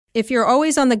If you're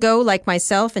always on the go like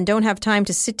myself and don't have time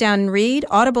to sit down and read,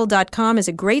 Audible.com is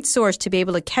a great source to be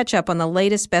able to catch up on the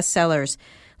latest bestsellers.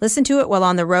 Listen to it while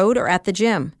on the road or at the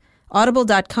gym.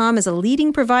 Audible.com is a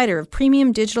leading provider of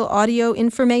premium digital audio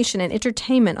information and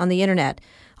entertainment on the Internet.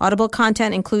 Audible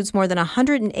content includes more than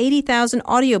 180,000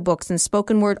 audiobooks and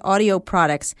spoken word audio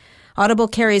products. Audible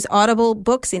carries Audible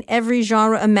books in every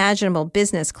genre imaginable: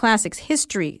 business, classics,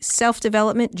 history,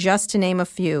 self-development, just to name a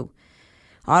few.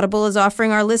 Audible is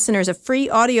offering our listeners a free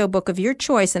audiobook of your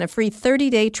choice and a free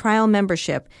 30-day trial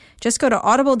membership. Just go to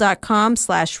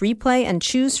audible.com/replay and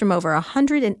choose from over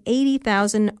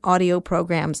 180,000 audio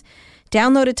programs.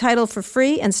 Download a title for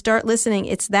free and start listening.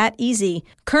 It's that easy.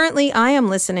 Currently, I am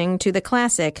listening to the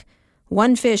classic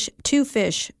One Fish, Two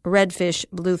Fish, Red Fish,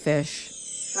 Blue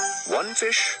Fish. One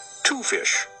fish, two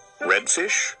fish, red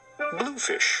fish, blue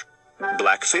fish,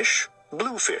 black fish,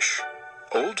 blue fish,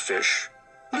 old fish,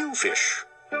 new fish.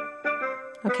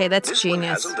 Okay, that's this genius. One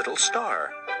has a little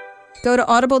star. Go to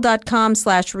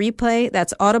audible.com/replay.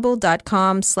 That's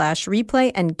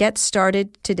audible.com/replay and get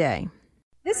started today.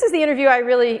 This is the interview I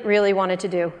really, really wanted to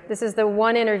do. This is the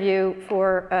one interview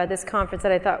for this conference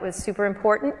that I thought was super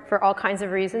important for all kinds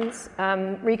of reasons.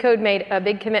 Recode made a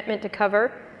big commitment to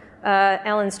cover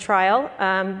Ellen's trial,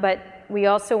 but we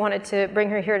also wanted to bring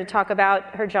her here to talk about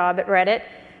her job at Reddit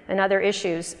and other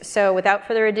issues. So without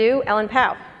further ado, Ellen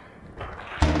Pao.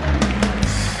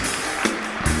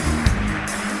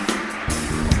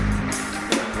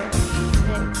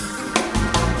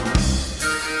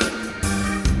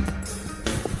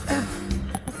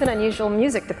 An unusual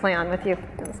music to play on with you.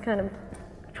 It's kind of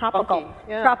tropical. Funky,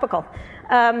 yeah. Tropical.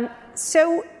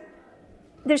 So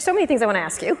there's so many things I want to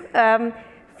ask you.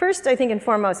 First, I think and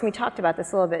foremost, and we talked about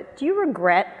this a little bit, do you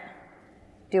regret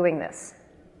doing this?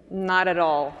 Not at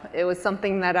all. It was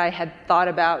something that I had thought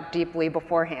about deeply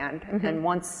beforehand. Mm-hmm. And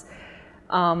once,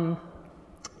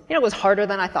 it was harder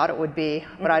than I thought it would be,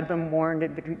 but I'd been warned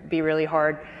it would be really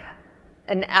hard.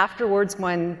 And afterwards,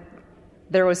 when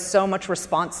there was so much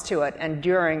response to it, and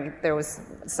during there was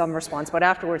some response, but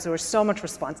afterwards there was so much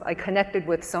response. I connected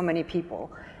with so many people,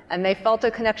 and they felt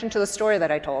a connection to the story that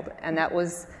I told, and that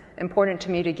was important to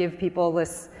me to give people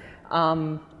this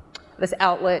this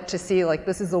outlet to see, like,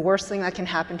 this is the worst thing that can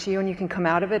happen to you, and you can come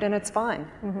out of it, and it's fine.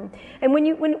 Mm-hmm. And when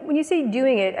you say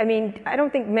doing it, I mean, I don't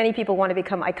think many people want to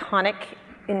become iconic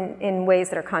in ways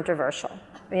that are controversial.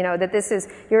 You know, that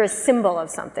you're a symbol of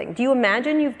something. Do you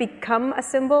imagine you've become a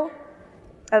symbol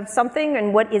of something,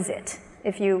 and what is it?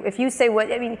 If you say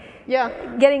what, I mean, yeah,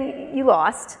 you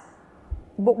lost,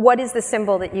 but what is the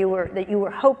symbol that you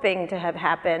were hoping to have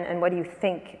happen, and what do you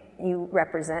think you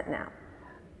represent now?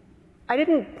 I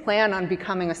didn't plan on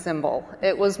becoming a symbol.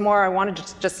 It was more I wanted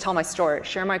to just tell my story,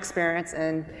 share my experience,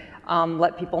 and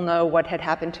let people know what had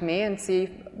happened to me and see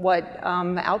what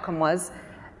the outcome was.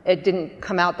 It didn't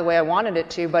come out the way I wanted it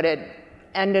to, but it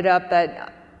ended up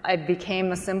that I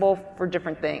became a symbol for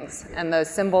different things. And the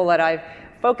symbol that I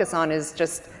focus on is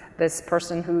just this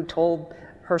person who told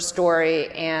her story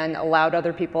and allowed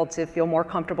other people to feel more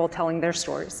comfortable telling their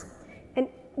stories. And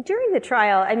during the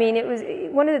trial, I mean, it was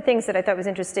one of the things that I thought was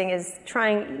interesting is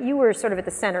you were sort of at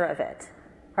the center of it.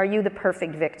 Are you the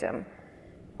perfect victim?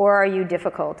 Or are you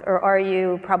difficult? Or are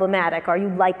you problematic? Are you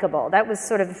likable? That was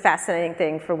sort of a fascinating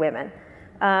thing for women.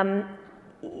 I'm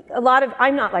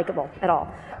not likable at all.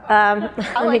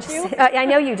 I like you. I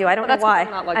know you do. I don't know why.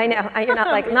 I know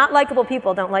you're not likable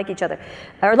people don't like each other,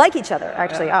 or like each other.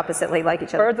 Actually, oppositely, like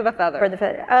each other. Birds of a feather. Birds of a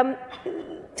feather.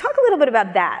 Talk a little bit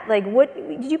about that. Like, what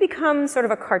did you become? Sort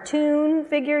of a cartoon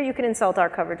figure? You can insult our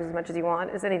coverage as much as you want,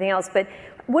 as anything else. But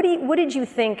what did you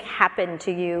think happened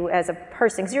to you as a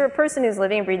person? Because you're a person who's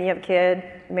living and breathing. You have a kid,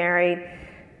 married.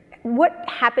 What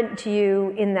happened to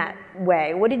you in that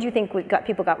way? What did you think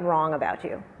people got wrong about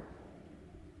you?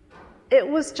 It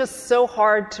was just so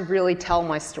hard to really tell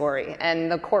my story,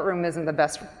 and the courtroom isn't the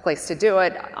best place to do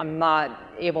it. I'm not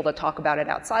able to talk about it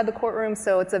outside the courtroom,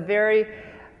 so it's a very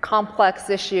complex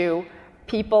issue.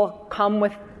 People come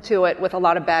to it with a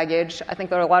lot of baggage. I think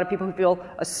there are a lot of people who feel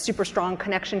a super strong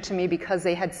connection to me because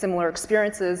they had similar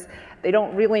experiences. They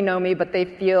don't really know me, but they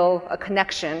feel a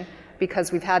connection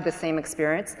because we've had the same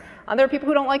experience. There are people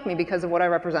who don't like me because of what I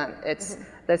represent. It's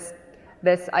this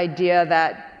idea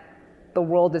that the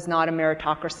world is not a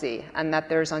meritocracy and that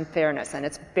there's unfairness, and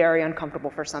it's very uncomfortable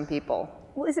for some people.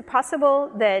 Well, is it possible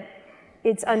that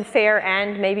it's unfair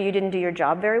and maybe you didn't do your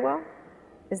job very well?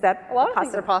 Is that a lot of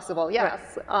things are possible,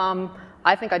 yes. Right.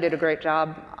 I think I did a great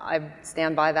job. I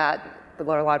stand by that. There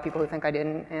are a lot of people who think I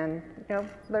didn't, and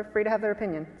they're free to have their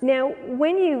opinion. Now,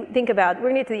 when you think about, we're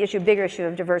going to get to the bigger issue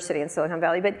of diversity in Silicon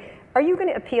Valley, but are you going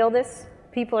to appeal this?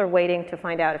 People are waiting to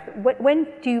find out. When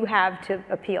do you have to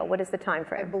appeal? What is the time I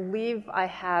frame? believe I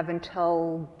have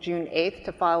until June 8th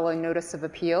to file a notice of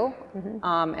appeal,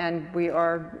 and we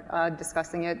are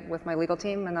discussing it with my legal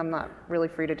team, and I'm not really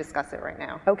free to discuss it right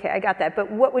now. Okay, I got that. But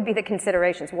what would be the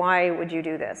considerations? Why would you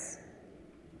do this?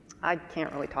 I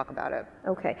can't really talk about it.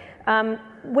 Okay.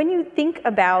 When you think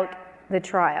about the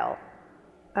trial,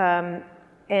 and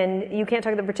you can't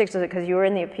talk about the particulars because you were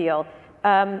in the appeal,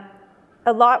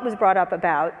 a lot was brought up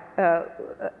about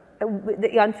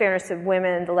the unfairness of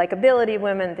women, the likability of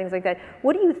women, things like that.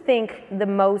 What do you think the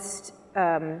most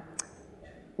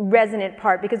resonant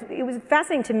part? Because it was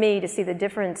fascinating to me to see the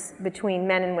difference between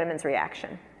men and women's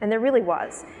reaction, and there really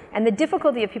was. And the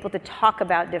difficulty of people to talk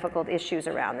about difficult issues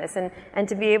around this, and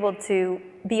to be able to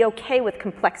be okay with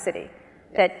complexity,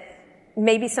 that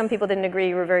maybe some people didn't agree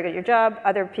you were very good at your job,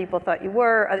 other people thought you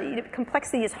were.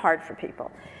 Complexity is hard for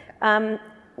people.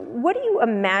 What do you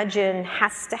imagine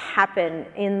has to happen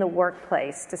in the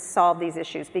workplace to solve these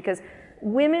issues? Because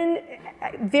women,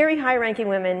 very high-ranking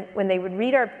women, when they would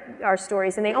read our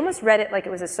stories, and they almost read it like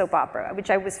it was a soap opera, which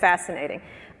was fascinating.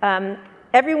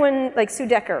 Everyone, like Sue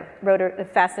Decker wrote a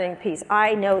fascinating piece.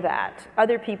 I know that.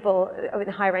 Other people in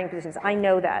high-ranking positions, I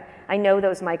know that. I know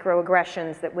those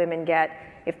microaggressions that women get.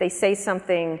 If they say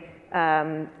something to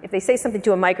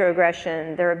a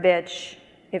microaggression, they're a bitch.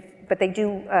 But they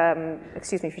do,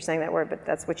 excuse me for saying that word, but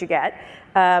that's what you get.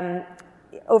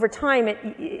 Over time,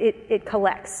 it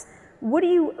collects. Why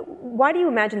do you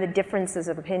imagine the differences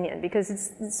of opinion? Because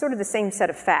it's sort of the same set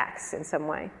of facts in some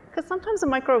way. Because sometimes the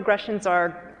microaggressions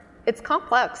it's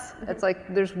complex. It's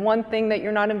like there's one thing that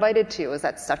you're not invited to. Is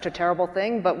that such a terrible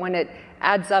thing? But when it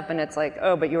adds up and it's like,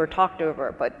 oh, but you were talked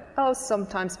over. But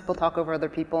sometimes people talk over other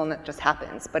people and it just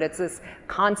happens. But it's this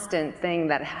constant thing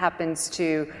that happens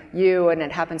to you, and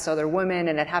it happens to other women,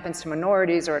 and it happens to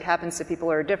minorities, or it happens to people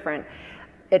who are different.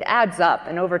 It adds up,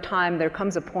 and over time there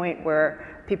comes a point where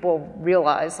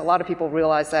a lot of people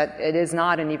realize that it is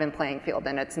not an even playing field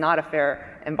and it's not a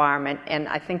fair environment, and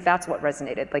I think that's what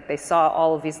resonated. Like they saw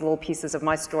all of these little pieces of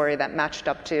my story that matched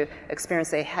up to experience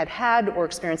they had or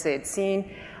experience they had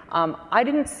seen. I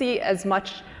didn't see as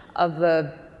much of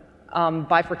the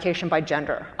bifurcation by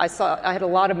gender. I had a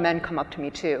lot of men come up to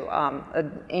me too.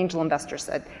 An angel investor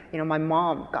said, my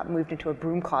mom got moved into a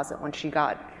broom closet when she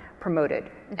got promoted,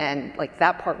 and like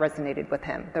that part resonated with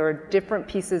him. There were different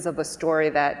pieces of the story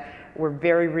that were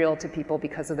very real to people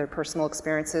because of their personal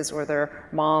experiences, or their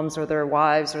moms, or their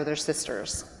wives, or their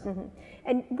sisters. Mm-hmm.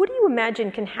 And what do you imagine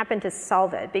can happen to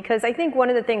solve it? Because I think one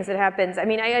of the things that happens, I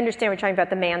understand we're talking about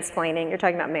the mansplaining. You're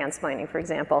talking about mansplaining, for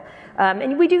example.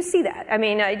 And we do see that.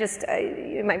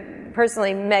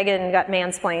 Personally, Meghan got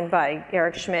mansplained by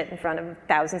Eric Schmidt in front of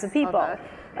thousands of people.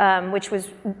 Which was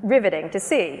riveting to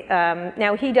see.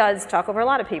 Now, he does talk over a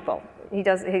lot of people.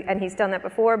 And he's done that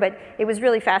before, but it was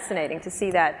really fascinating to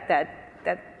see that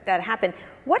happen.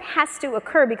 What has to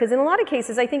occur? Because in a lot of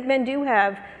cases, I think men do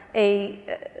have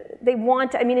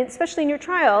especially in your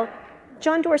trial,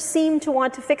 John Doerr seemed to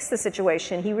want to fix the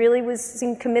situation. He really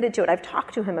seemed committed to it. I've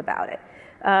talked to him about it.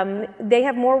 They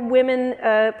have more women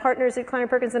partners at Kleiner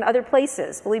Perkins than other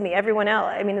places. Believe me, everyone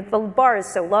else. The bar is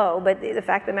so low, but the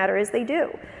fact of the matter is they do.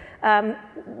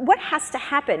 What has to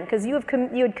happen? Because you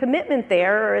had commitment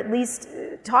there, or at least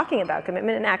talking about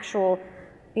commitment and actual,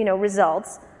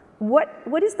 results.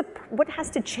 What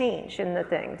has to change in the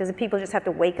thing? Does people just have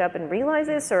to wake up and realize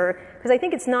this, or because I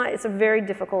think it's a very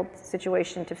difficult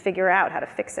situation to figure out how to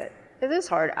fix it. It is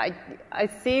hard. I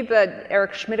see the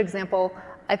Eric Schmidt example.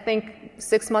 I think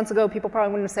 6 months ago, people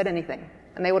probably wouldn't have said anything.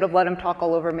 And they would have let him talk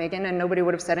all over Meghan, and nobody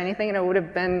would have said anything, and it would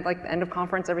have been like the end of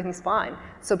conference, everything's fine.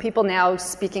 So people now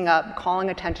speaking up, calling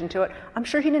attention to it. I'm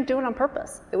sure he didn't do it on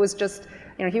purpose. It was just,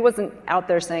 he wasn't out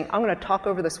there saying, I'm going to talk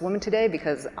over this woman today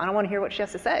because I don't want to hear what she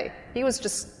has to say. He was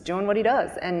just doing what he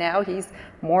does. And now he's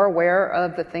more aware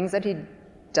of the things that he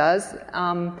does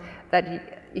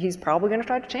he's probably going to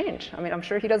try to change. I'm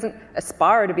sure he doesn't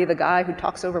aspire to be the guy who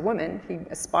talks over women. He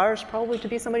aspires probably to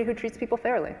be somebody who treats people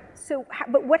fairly. So,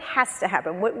 but what has to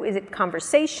happen? Is it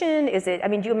conversation? Is it,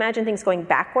 do you imagine things going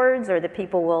backwards, or that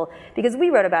people will, because we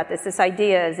wrote about this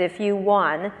idea is if you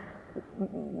won,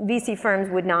 VC firms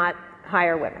would not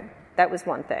hire women. That was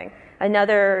one thing.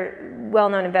 Another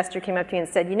well-known investor came up to me and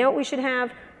said, you know what we should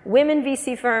have? Women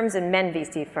VC firms and men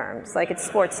VC firms, like it's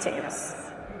sports teams.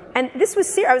 And this was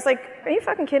serious. I was like, are you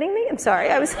fucking kidding me? I'm sorry.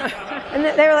 And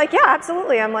they were like, yeah,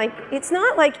 absolutely. I'm like, it's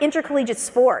not like intercollegiate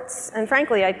sports. And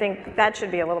frankly, I think that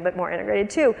should be a little bit more integrated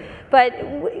too. But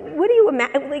what do you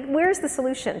imagine, like, where's the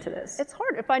solution to this? It's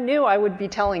hard. If I knew, I would be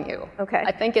telling you. Okay.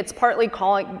 I think it's partly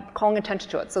calling attention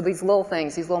to it. So these little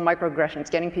things, these little microaggressions,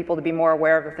 getting people to be more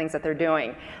aware of the things that they're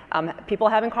doing. People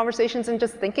having conversations and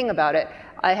just thinking about it.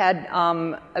 I had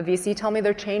a VC tell me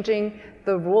they're changing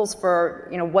the rules for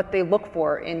what they look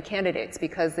for in candidates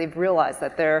because they've realized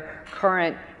that their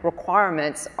current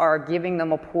requirements are giving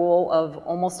them a pool of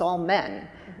almost all men.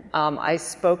 I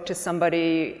spoke to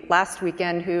somebody last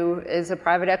weekend who is a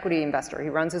private equity investor. He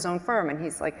runs his own firm, and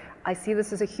he's like, I see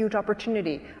this as a huge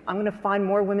opportunity. I'm going to find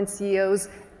more women CEOs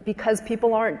because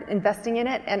people aren't investing in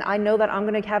it, and I know that I'm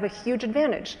going to have a huge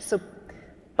advantage. So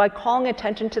by calling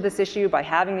attention to this issue, by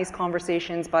having these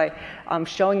conversations, by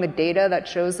showing the data that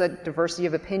shows that diversity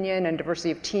of opinion and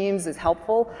diversity of teams is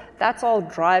helpful, that's all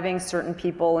driving certain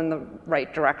people in the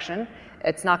right direction.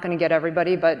 It's not going to get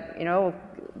everybody, but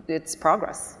it's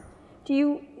progress. Do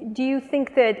you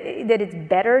think that it's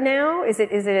better now? Is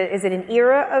it an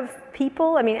era of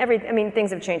people? I mean,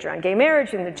 things have changed around gay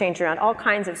marriage, things have changed around all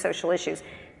kinds of social issues.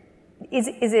 Is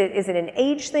it an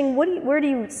age thing? Where do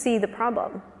you see the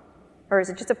problem? Or is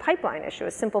it just a pipeline issue,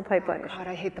 a simple pipeline issue? God,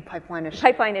 I hate the pipeline issue.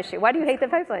 Pipeline issue. Why do you hate the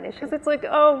pipeline issue? Because it's like,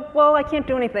 oh, well, I can't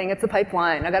do anything. It's a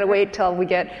pipeline. I got to wait till we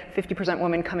get 50%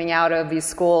 women coming out of these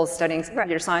schools studying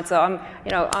computer science. So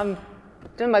I'm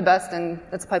doing my best, and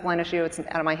it's a pipeline issue. It's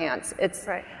out of my hands. It's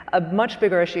a much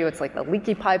bigger issue. It's like the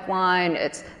leaky pipeline.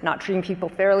 It's not treating people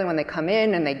fairly when they come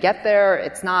in and they get there.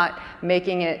 It's not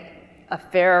making it a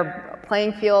fair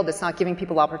playing field. It's not giving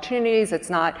people opportunities. It's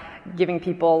not giving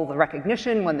people the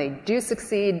recognition when they do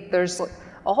succeed. There's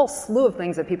a whole slew of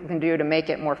things that people can do to make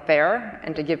it more fair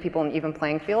and to give people an even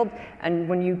playing field. And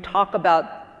when you talk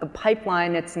about the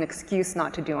pipeline, it's an excuse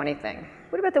not to do anything.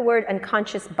 What about the word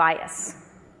unconscious bias?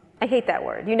 I hate that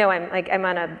word. I'm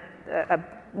on a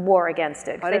war against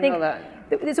it. I didn't know that.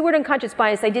 There's a word unconscious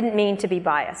bias. I didn't mean to be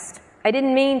biased. I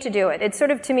didn't mean to do it. It's sort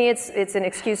of, to me, it's an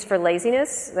excuse for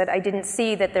laziness, that I didn't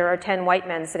see that there are 10 white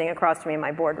men sitting across from me in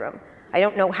my boardroom. I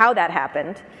don't know how that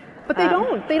happened. But they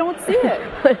don't. They don't see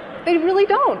it. They really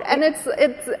don't. And it's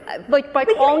like by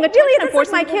calling attention. Really, it's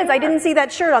like my kids. I didn't see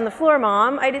that shirt on the floor,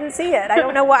 Mom. I didn't see it. I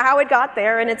don't know how it got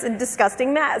there, and it's a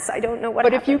disgusting mess. I don't know what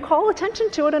happened. But if you call attention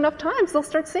to it enough times, they'll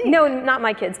start seeing. No, not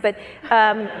my kids. But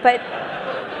they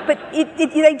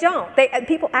don't.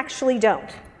 People actually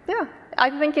don't. Yeah. I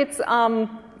think it's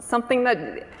something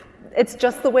that it's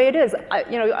just the way it is.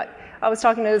 I was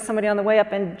talking to somebody on the way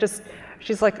up, and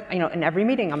she's like, in every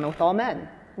meeting I'm with all men.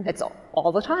 It's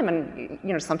all the time, and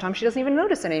sometimes she doesn't even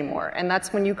notice it anymore. And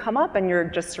that's when you come up and you're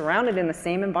just surrounded in the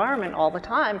same environment all the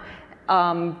time.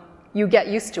 You get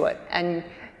used to it, and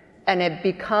it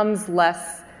becomes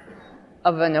less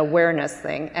of an awareness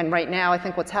thing. And right now, I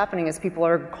think what's happening is people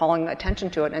are calling attention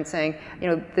to it and saying,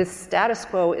 this status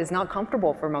quo is not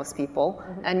comfortable for most people,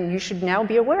 and you should now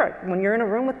be aware. When you're in a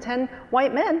room with 10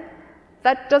 white men,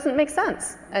 that doesn't make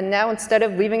sense. And now, instead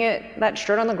of leaving that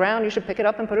shirt on the ground, you should pick it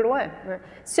up and put it away.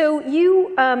 So do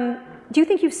you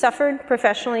think you've suffered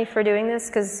professionally for doing this?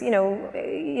 Because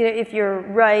if you're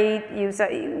right,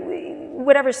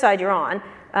 whatever side you're on,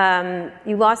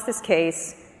 you lost this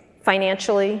case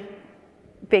financially.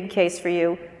 Big case for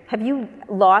you. Have you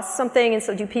lost something, and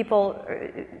so do people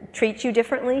treat you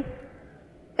differently?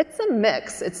 It's a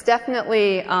mix. It's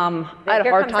definitely, I had a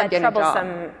hard time getting a job.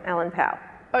 Troublesome Ellen Pao.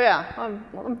 Oh yeah,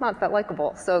 I'm not that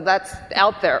likable. So that's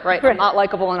out there, right? I'm not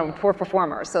likable and I'm a poor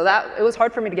performer. So it was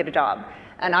hard for me to get a job.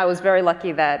 And I was very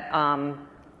lucky that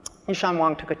Yishan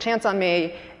Wong took a chance on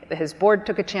me. His board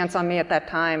took a chance on me at that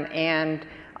time and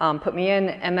put me in.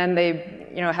 And then they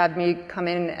had me come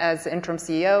in as interim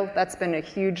CEO. That's been a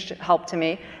huge help to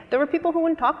me. There were people who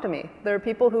wouldn't talk to me. There were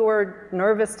people who were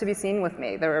nervous to be seen with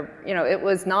me. It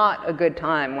was not a good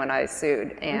time when I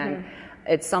sued. And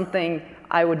it's something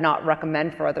I would not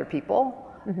recommend for other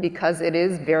people because it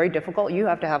is very difficult. You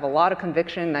have to have a lot of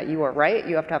conviction that you are right.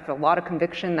 You have to have a lot of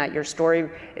conviction that your story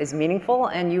is meaningful,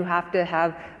 and you have to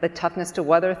have the toughness to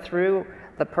weather through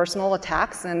the personal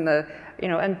attacks and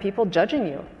and people judging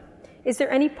you. Is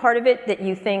there any part of it that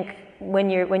you think, when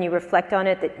you reflect on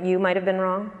it, that you might have been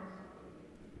wrong?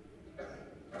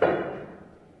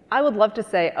 I would love to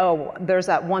say, oh, there's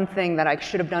that one thing that I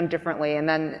should have done differently, and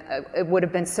then it would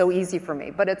have been so easy for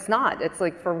me. But it's not. It's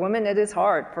like, for women, it is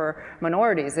hard. For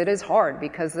minorities, it is hard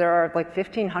because there are like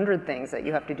 1,500 things that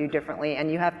you have to do differently, and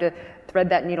you have to thread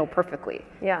that needle perfectly.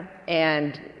 Yeah.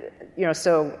 And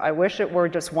so I wish it were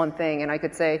just one thing, and I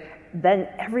could say, then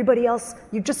everybody else,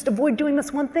 you just avoid doing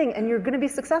this one thing and you're going to be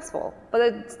successful. But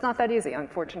it's not that easy,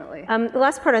 unfortunately. The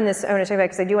last part on this I want to talk about,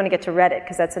 because I do want to get to Reddit,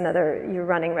 because that's another, you're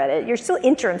running Reddit. You're still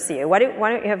interim CEO. Why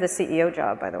don't you have the CEO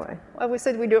job, by the way? Well, we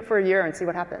said we do it for a year and see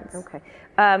what happens. Okay.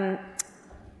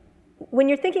 When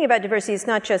you're thinking about diversity, it's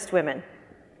not just women.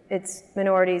 It's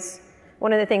minorities.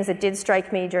 One of the things that did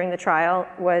strike me during the trial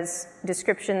was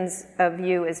descriptions of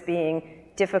you as being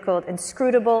difficult,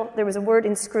 inscrutable. There was a word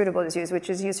inscrutable that was used, which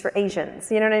is used for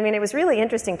Asians. You know what I mean? It was really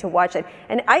interesting to watch it.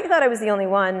 And I thought I was the only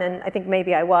one, and I think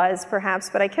maybe I was, perhaps,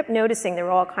 but I kept noticing there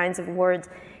were all kinds of words.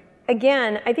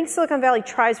 Again, I think Silicon Valley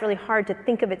tries really hard to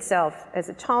think of itself as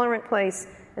a tolerant place,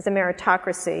 as a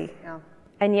meritocracy,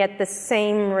 and yet the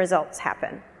same results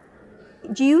happen.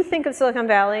 Do you think of Silicon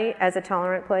Valley as a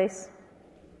tolerant place?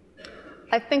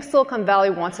 I think Silicon Valley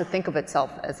wants to think of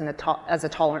itself as a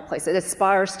tolerant place. It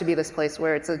aspires to be this place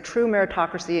where it's a true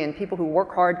meritocracy and people who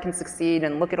work hard can succeed,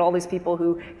 and look at all these people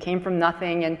who came from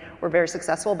nothing and were very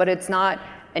successful, but it's not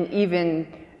an even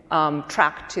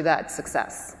track to that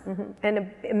success. Mm-hmm. And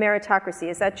a meritocracy,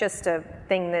 is that just a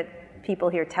thing that people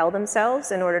here tell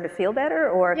themselves in order to feel better?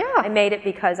 Or I made it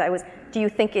because I was, do you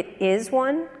think it is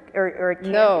one? Or it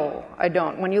no, I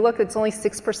don't. When you look, it's only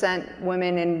 6%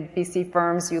 women in VC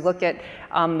firms. You look at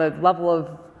the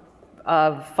level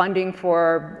of funding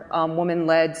for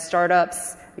women-led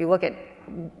startups. You look at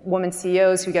women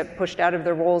CEOs who get pushed out of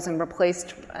their roles and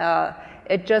replaced.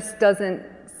 It just doesn't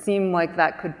seem like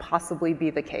that could possibly be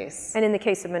the case. And in the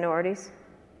case of minorities?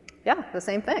 Yeah, the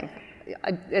same thing.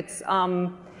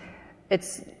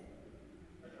 It's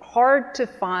hard to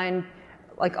find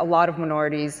like a lot of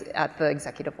minorities at the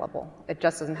executive level. It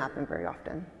just doesn't happen very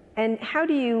often. And how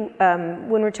do you,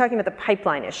 when we're talking about the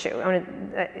pipeline issue, I want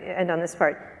to end on this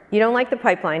part. You don't like the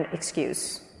pipeline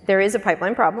excuse. There is a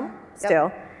pipeline problem still.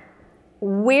 Yep.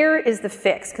 Where is the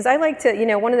fix? Because I like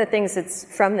to, one of the things that's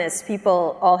from this,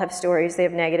 people all have stories. They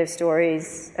have negative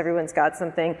stories. Everyone's got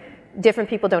something. Different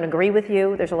people don't agree with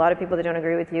you. There's a lot of people that don't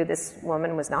agree with you. This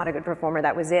woman was not a good performer.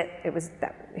 That was it. It was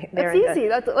that. That's easy.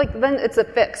 That's then it's a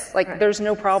fix. Like there's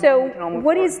no problem. So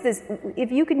what is this?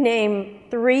 If you could name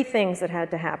 3 things that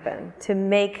had to happen to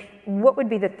make, what would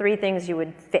be the 3 things you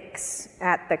would fix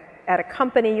at a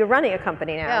company? You're running a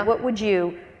company now. Yeah. What would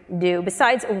you do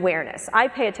besides awareness? I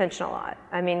pay attention a lot.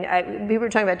 I mean, we were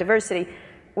talking about diversity.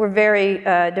 We're very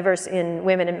diverse in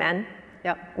women and men.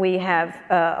 Yep. We have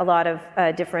a lot of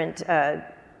different,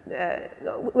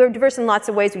 we're diverse in lots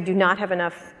of ways. We do not have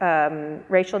enough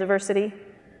racial diversity.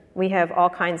 We have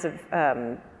all kinds of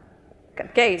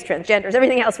gays, transgenders,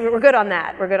 everything else. We're good on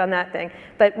that. We're good on that thing.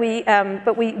 But we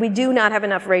do not have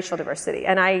enough racial diversity.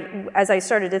 And as I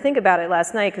started to think about it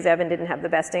last night, because Evan didn't have the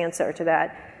best answer to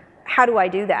that, how do I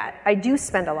do that? I do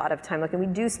spend a lot of time looking. We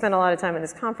do spend a lot of time in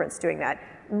this conference doing that.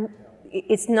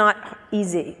 It's not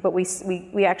easy, but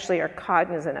we actually are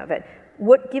cognizant of it.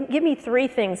 Give me 3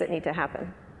 things that need to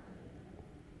happen.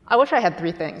 I wish I had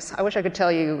 3 things. I wish I could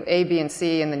tell you A, B, and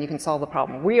C, and then you can solve the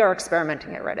problem. We are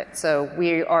experimenting at Reddit. So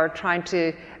we are trying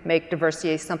to make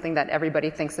diversity something that everybody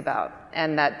thinks about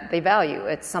and that they value.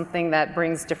 It's something that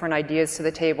brings different ideas to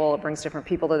the table, it brings different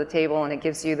people to the table, and it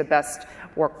gives you the best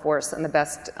workforce and the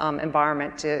best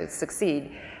environment to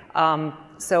succeed.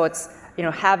 So it's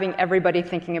having everybody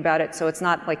thinking about it, so it's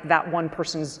not like that one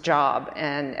person's job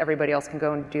and everybody else can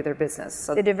go and do their business.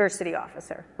 So the diversity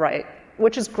officer. Right,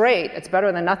 which is great. It's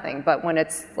better than nothing. But when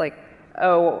it's like,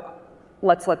 oh,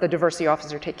 let's let the diversity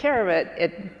officer take care of it,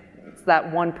 it's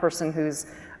that one person who's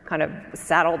kind of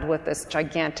saddled with this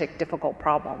gigantic, difficult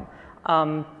problem.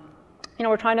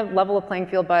 We're trying to level the playing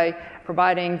field by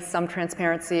providing some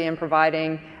transparency and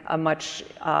providing a much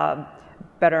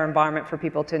better environment for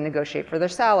people to negotiate for their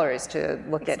salaries, to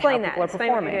look at how people are performing.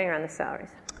 Explain what you're doing around the salaries.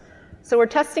 So we're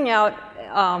testing out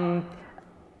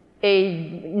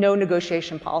a no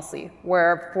negotiation policy,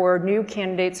 where for new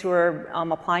candidates who are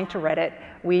applying to Reddit,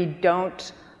 we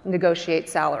don't negotiate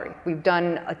salary. We've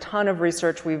done a ton of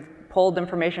research. We've pulled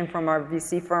information from our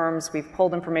VC firms. We've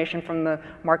pulled information from the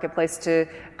marketplace to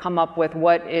come up with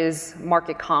what is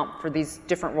market comp for these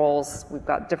different roles. We've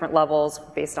got different levels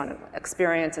based on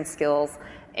experience and skills,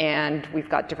 and we've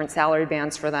got different salary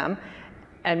bands for them.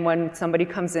 And when somebody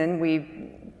comes in,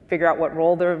 we figure out what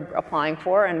role they're applying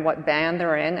for and what band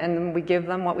they're in, and then we give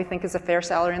them what we think is a fair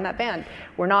salary in that band.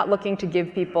 We're not looking to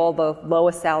give people the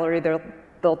lowest salary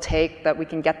they'll take that we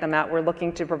can get them at. We're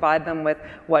looking to provide them with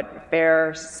what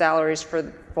fair salaries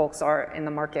for folks are in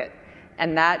the market.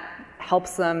 And that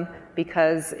helps them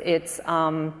because it's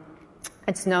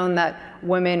known that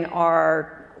women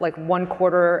are like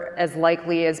 1/4 as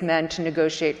likely as men to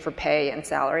negotiate for pay and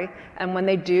salary. And when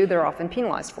they do, they're often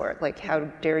penalized for it. Like, how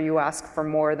dare you ask for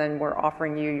more than we're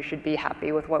offering you? You should be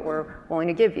happy with what we're willing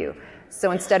to give you.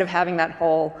 So instead of having that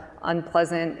whole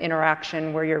unpleasant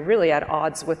interaction where you're really at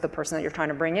odds with the person that you're trying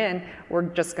to bring in, we're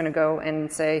just going to go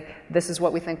and say, this is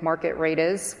what we think market rate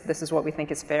is, this is what we think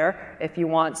is fair. If you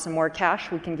want some more cash,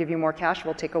 we can give you more cash,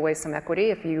 we'll take away some equity.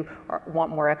 If you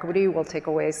want more equity, we'll take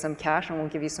away some cash and we'll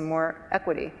give you some more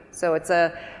equity. So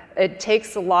it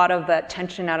takes a lot of that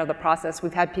tension out of the process.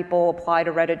 We've had people apply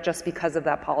to Reddit just because of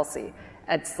that policy.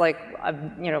 It's like,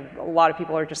 you know, a lot of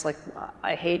people are just like,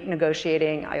 I hate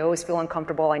negotiating, I always feel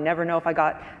uncomfortable, I never know if I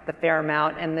got the fair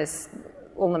amount, and this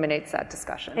eliminates that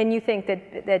discussion. And you think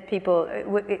that people,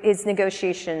 is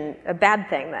negotiation a bad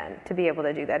thing then, to be able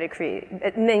to do that,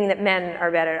 meaning that men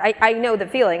are better? I know the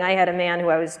feeling. I had a man who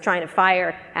I was trying to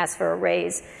fire ask for a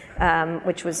raise,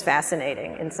 which was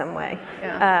fascinating in some way.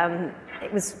 Yeah.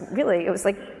 It was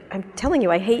like, I'm telling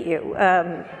you, I hate you,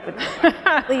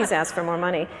 but please ask for more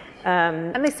money.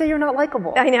 And they say you're not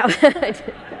likable. I know.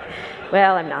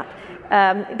 Well, I'm not.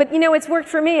 But you know, it's worked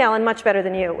for me, Ellen, much better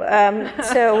than you.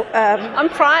 I'm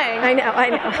trying.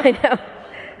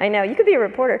 I know. You could be a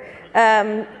reporter.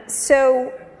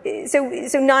 So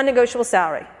non-negotiable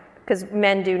salary, because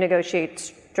men do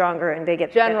negotiate stronger and they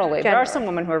get generally. There are some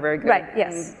women who are very good. Right.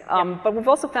 Yes. But we've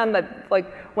also found that, like,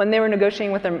 when they were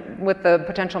negotiating with the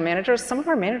potential managers, some of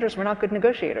our managers were not good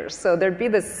negotiators. So there'd be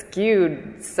this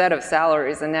skewed set of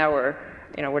salaries, and now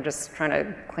we're just trying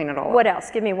to clean it all up. What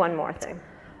else? Give me one more thing.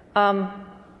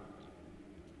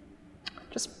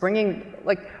 Just bringing,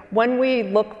 like, when we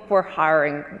look for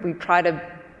hiring, we try to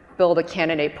build a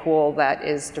candidate pool that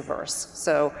is diverse.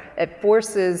 So it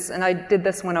forces, and I did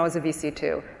this when I was a VC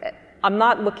too, I'm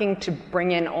not looking to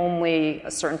bring in only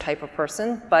a certain type of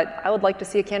person, but I would like to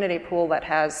see a candidate pool that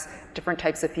has different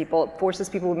types of people. It forces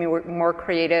people to be more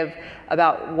creative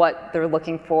about what they're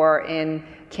looking for in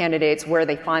candidates, where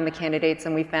they find the candidates,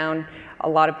 and we found a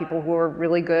lot of people who are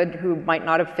really good who might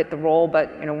not have fit the role, but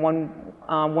one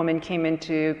woman came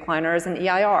into Kleiner as an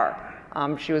EIR.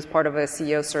 She was part of a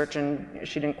CEO search and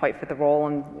she didn't quite fit the role,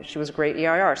 and she was a great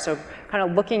EIR. So kind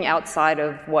of looking outside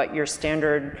of what your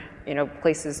standard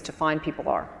places to find people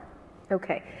are.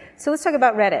 Okay, so let's talk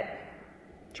about Reddit.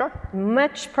 Sure.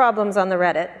 Much problems on the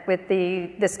Reddit with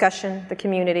the discussion, the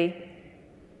community.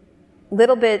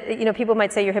 Little bit, people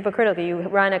might say you're hypocritical. You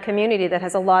run a community that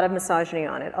has a lot of misogyny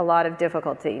on it, a lot of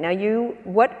difficulty. Now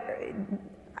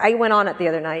I went on it the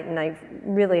other night and I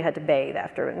really had to bathe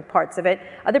after in parts of it.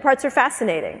 Other parts are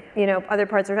fascinating,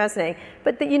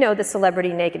 But the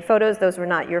celebrity naked photos, those were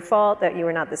not your fault, that you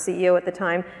were not the CEO at the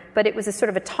time, but it was a sort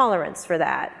of a tolerance for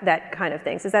that kind of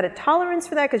things. Is that a tolerance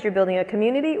for that because you're building a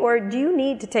community, or do you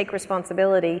need to take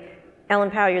responsibility,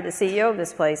 Ellen Pao, you're the CEO of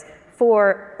this place,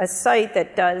 for a site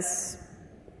that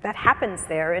happens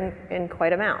there in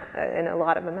quite amount, in a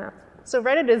lot of amounts? So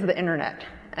Reddit is the internet.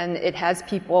 And it has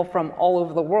people from all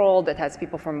over the world. It has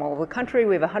people from all over the country.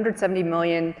 We have 170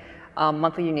 million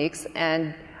monthly uniques,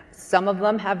 and some of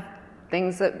them have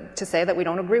things to say that we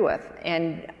don't agree with.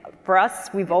 And for us,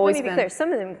 we've always been. Let me be clear.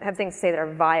 Some of them have things to say that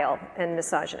are vile and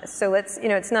misogynist. So let's,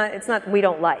 it's not we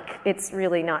don't like. It's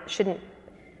really not. Shouldn't.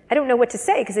 I don't know what to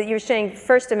say, because you're saying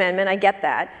First Amendment. I get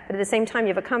that, but at the same time,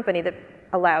 you have a company that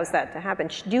allows that to happen.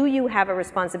 Do you have a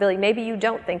responsibility? Maybe you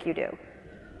don't think you do.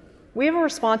 We have a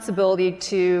responsibility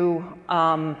to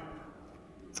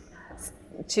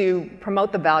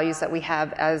promote the values that we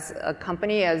have as a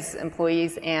company, as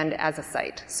employees, and as a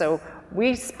site. So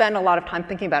we spent a lot of time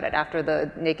thinking about it after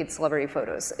the naked celebrity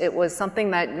photos. It was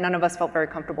something that none of us felt very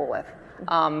comfortable with.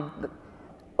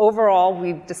 Overall,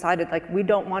 we've decided, we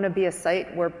don't want to be a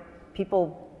site where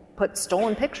people put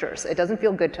stolen pictures. It doesn't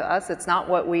feel good to us. It's not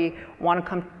what we want to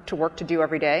come to work to do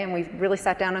every day. And we really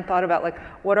sat down and thought about,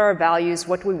 what are our values?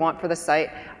 What do we want for the site?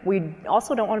 We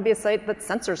also don't want to be a site that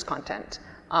censors content.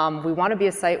 We want to be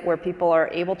a site where people are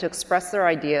able to express their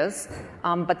ideas,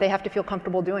 but they have to feel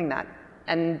comfortable doing that.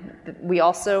 And we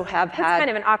also have had... That's kind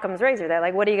of an Occam's razor there.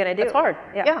 What are you going to do? It's hard.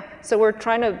 Yeah. So we're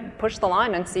trying to push the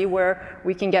line and see where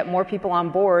we can get more people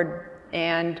on board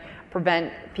and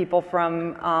prevent people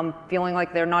from feeling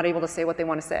like they're not able to say what they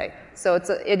want to say. So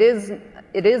it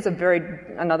is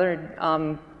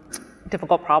another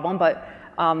difficult problem, but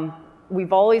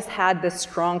we've always had this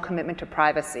strong commitment to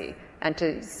privacy and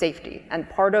to safety. And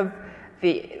part of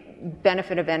the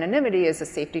benefit of anonymity is the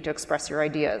safety to express your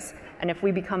ideas. And if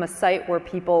we become a site where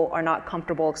people are not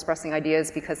comfortable expressing ideas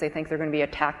because they think they're going to be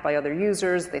attacked by other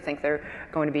users, they think they're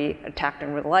going to be attacked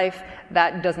in real life,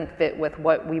 that doesn't fit with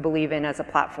what we believe in as a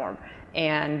platform.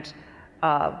 And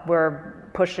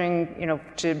We're pushing,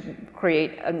 to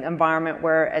create an environment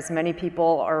where as many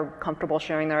people are comfortable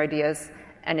sharing their ideas.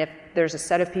 And if there's a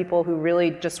set of people who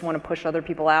really just want to push other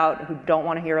people out, who don't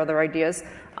want to hear other ideas,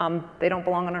 they don't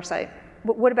belong on our site.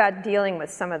 But what about dealing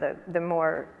with some of the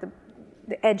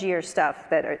edgier stuff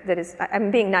that is,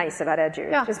 I'm being nice about edgier,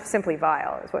 Yeah. just simply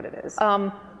vile is what it is.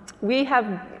 We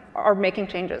are making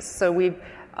changes. So we've,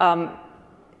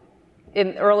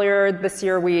 earlier this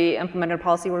year, we implemented a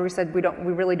policy where we said we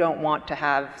really don't want to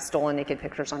have stolen naked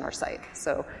pictures on our site.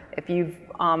 So if you've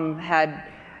had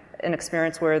an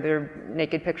experience where there are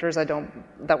naked pictures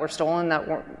that were stolen, that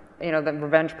weren't, the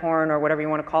revenge porn or whatever you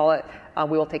want to call it,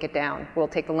 we will take it down. We'll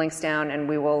take the links down, and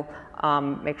we will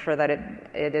make sure that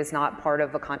it is not part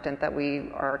of the content that we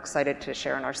are excited to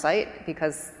share on our site,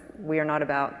 because we are not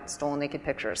about stolen naked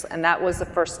pictures. And that was the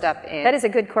first step in. That is a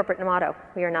good corporate motto.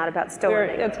 We are not about stolen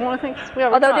naked. It's one of the things we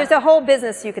have. Although there's a whole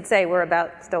business you could say we're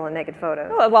about stolen naked photos.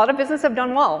 Well, a lot of business have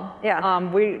done well. Yeah.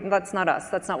 That's not us.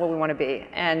 That's not what we want to be.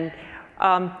 And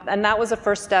that was the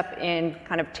first step in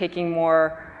kind of taking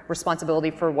more responsibility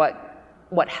for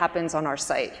what happens on our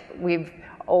site. We've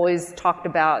always talked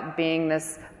about being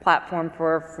this platform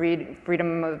for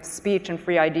freedom of speech and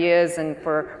free ideas and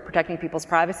for protecting people's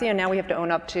privacy, and now we have to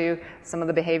own up to some of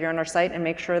the behavior on our site and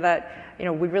make sure that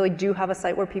we really do have a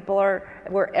site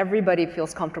where everybody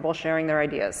feels comfortable sharing their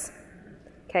ideas.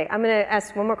 Okay, I'm going to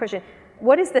ask one more question.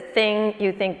 What is the thing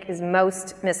you think is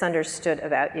most misunderstood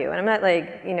about you? And I'm not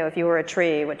like, if you were a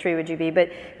tree, what tree would you be? But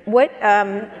what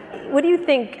do you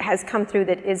think has come through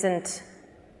that isn't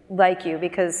like you?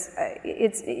 Because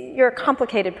you're a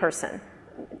complicated person,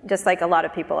 just like a lot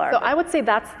of people are. So I would say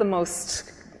that's the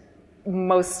most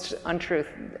untruth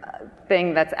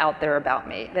thing that's out there about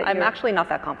me. I'm actually not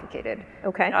that complicated.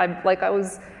 Okay. I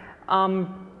was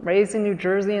raised in New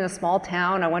Jersey in a small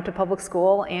town. I went to public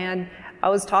school, and I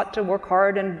was taught to work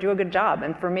hard and do a good job.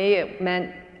 And for me, it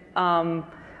meant, kind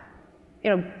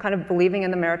of believing in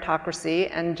the meritocracy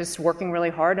and just working really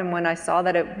hard. And when I saw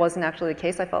that it wasn't actually the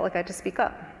case, I felt like I had to speak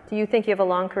up. Do you think you have a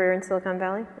long career in Silicon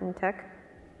Valley in tech?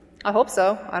 I hope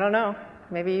so. I don't know.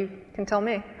 Maybe you can tell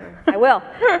me. I will.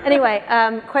 Anyway,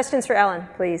 questions for Ellen,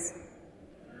 please.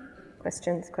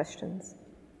 Questions.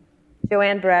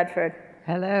 Joanne Bradford.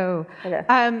 Hello. Hello.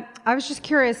 I was just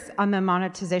curious on the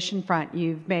monetization front.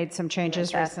 You've made some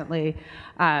changes recently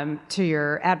to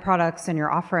your ad products and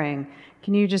your offering.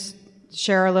 Can you just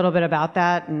share a little bit about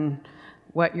that and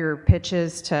what your pitch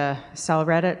is to sell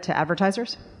Reddit to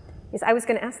advertisers? Yes, I was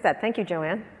going to ask that. Thank you,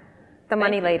 Joanne. The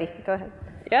money lady. Go ahead.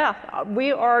 Yeah,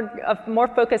 we are more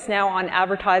focused now on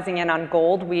advertising and on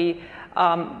gold. We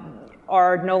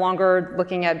are no longer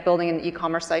looking at building an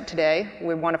e-commerce site today.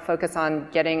 We want to focus on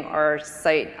getting our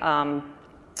site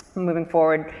moving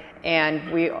forward. And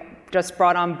we just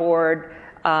brought on board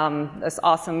this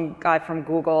awesome guy from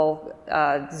Google,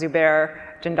 Zubair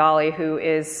Jindali, who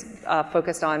is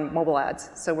focused on mobile ads.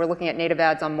 So we're looking at native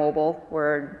ads on mobile.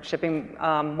 We're shipping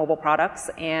mobile products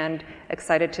and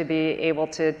excited to be able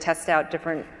to test out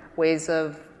different ways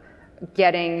of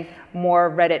getting more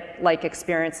Reddit-like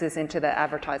experiences into the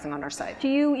advertising on our site. Do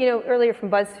you earlier from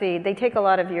BuzzFeed, they take a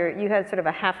lot of you had sort of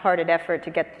a half-hearted effort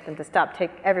to get them to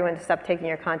everyone to stop taking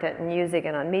your content and using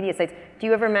it on media sites. Do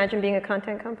you ever imagine being a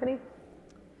content company?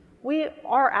 We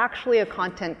are actually a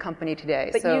content company today.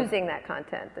 But using that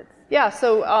content. Yeah,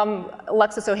 so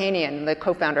Alexis Ohanian, the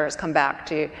co-founder, has come back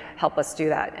to help us do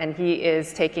that. And he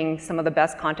is taking some of the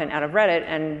best content out of Reddit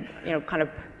and kind of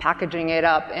packaging it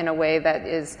up in a way that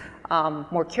is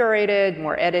more curated,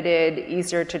 more edited,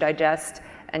 easier to digest.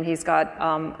 And he's got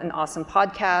an awesome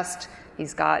podcast.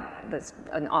 He's got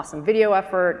an awesome video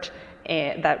effort.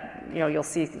 And that you'll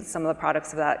see some of the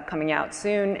products of that coming out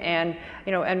soon, and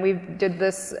we did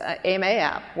this AMA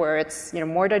app where it's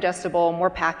more digestible,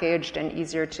 more packaged, and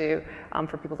easier to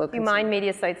for people to consume. Do you mind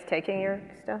media sites taking your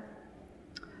stuff?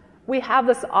 We have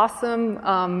this awesome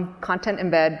content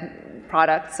embed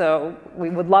product, so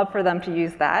we would love for them to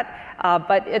use that.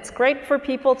 But it's great for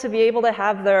people to be able to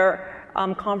have their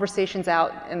conversations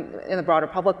out in the broader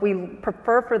public. We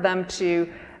prefer for them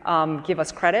to give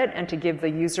us credit and to give the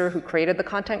user who created the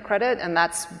content credit, and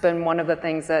that's been one of the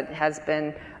things that has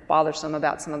been bothersome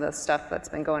about some of the stuff that's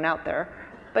been going out there.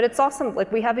 But it's awesome.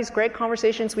 Like, we have these great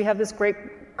conversations, we have this great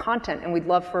content, and we'd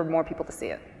love for more people to see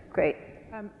it. Great.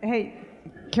 Hey,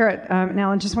 Carrot and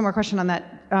Alan, just one more question on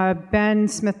that. Ben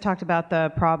Smith talked about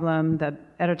the problem, the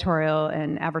editorial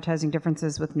and advertising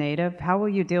differences with native. How will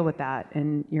you deal with that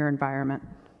in your environment?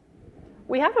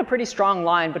 We have a pretty strong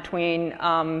line between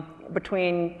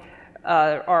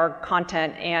our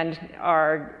content and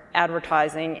our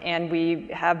advertising, and we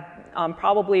have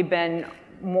probably been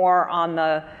more on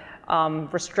the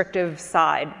restrictive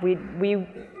side. We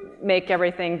make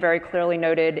everything very clearly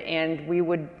noted, and we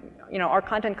would, our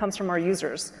content comes from our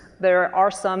users. There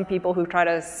are some people who try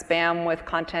to spam with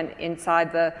content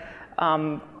inside the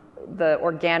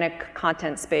organic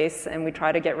content space, and we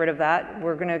try to get rid of that.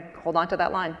 We're going to hold on to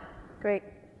that line. Great.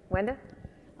 Wenda?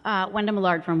 Wenda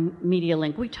Millard from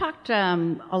MediaLink. We talked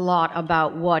a lot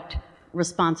about what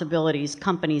responsibilities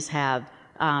companies have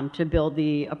to build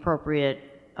the appropriate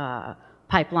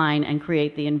pipeline and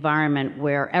create the environment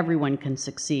where everyone can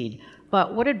succeed.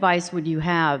 But what advice would you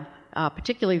have,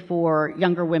 particularly for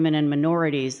younger women and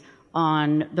minorities,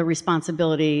 on the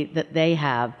responsibility that they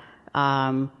have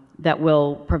that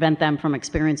will prevent them from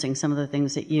experiencing some of the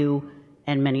things that you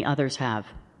and many others have?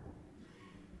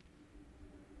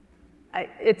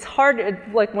 It's hard,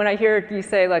 like when I hear you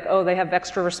say like, oh, they have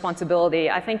extra responsibility.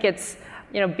 I think it's,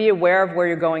 be aware of where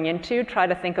you're going into, try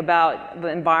to think about the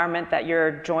environment that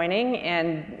you're joining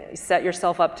and set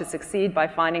yourself up to succeed by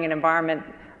finding an environment,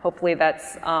 hopefully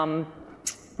that's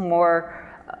more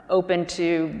open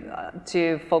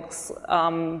to folks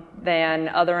than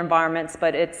other environments,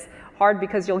 but it's hard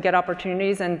because you'll get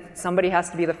opportunities and somebody has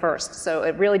to be the first. So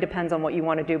it really depends on what you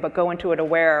want to do, but go into it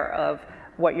aware of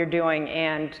what you're doing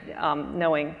and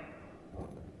knowing.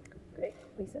 Great.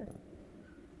 Lisa?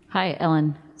 Hi,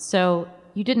 Ellen. So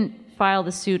you didn't file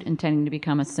the suit intending to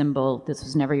become a symbol. This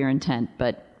was never your intent,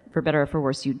 but for better or for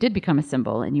worse, you did become a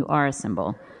symbol, and you are a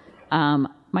symbol.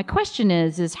 My question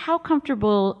is how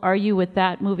comfortable are you with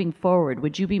that moving forward?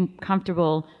 Would you be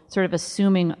comfortable sort of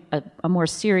assuming a more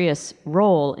serious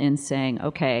role in saying,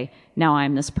 okay, now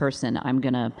I'm this person, I'm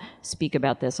going to speak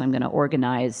about this, I'm going to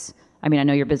organize? I mean, I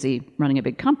know you're busy running a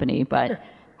big company, but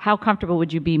how comfortable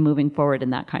would you be moving forward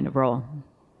in that kind of role?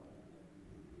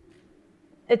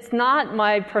 It's not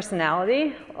my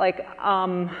personality. Like,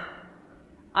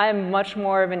 I'm much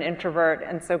more of an introvert,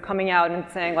 and so coming out and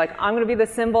saying like, I'm going to be the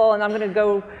symbol, and I'm going to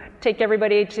go take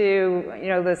everybody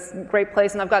to this great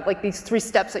place, and I've got like these 3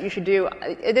 steps that you should do.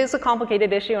 It is a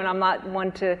complicated issue, and I'm not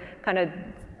one to kind of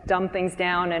dumb things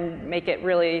down and make it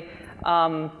really,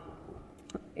 kind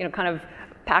of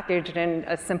packaged in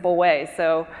a simple way.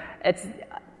 So it's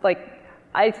like,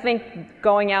 I think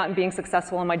going out and being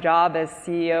successful in my job as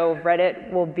CEO of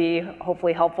Reddit will be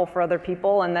hopefully helpful for other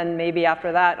people, and then maybe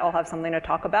after that I'll have something to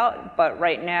talk about. But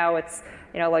right now it's,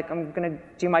 like I'm going to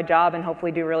do my job and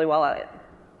hopefully do really well at it.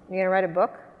 You going to write a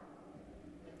book?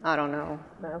 I don't know.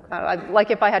 No, okay. Like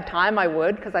if I had time I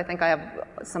would, because I think I have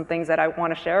some things that I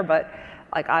want to share, but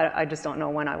like I just don't know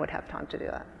when I would have time to do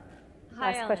that.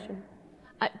 Last question.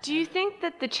 Do you think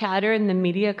that the chatter and the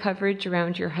media coverage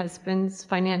around your husband's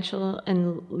financial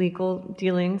and legal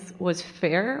dealings was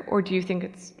fair, or do you think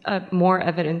it's more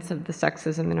evidence of the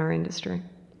sexism in our industry?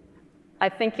 I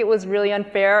think it was really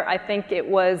unfair. I think it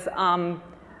was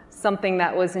something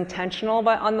that was intentional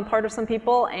on the part of some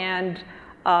people, and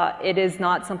it is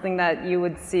not something that you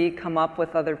would see come up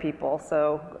with other people.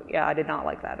 So yeah, I did not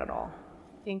like that at all.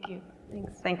 Thank you.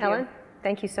 Thanks. Thank you. Ellen,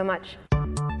 thank you so much.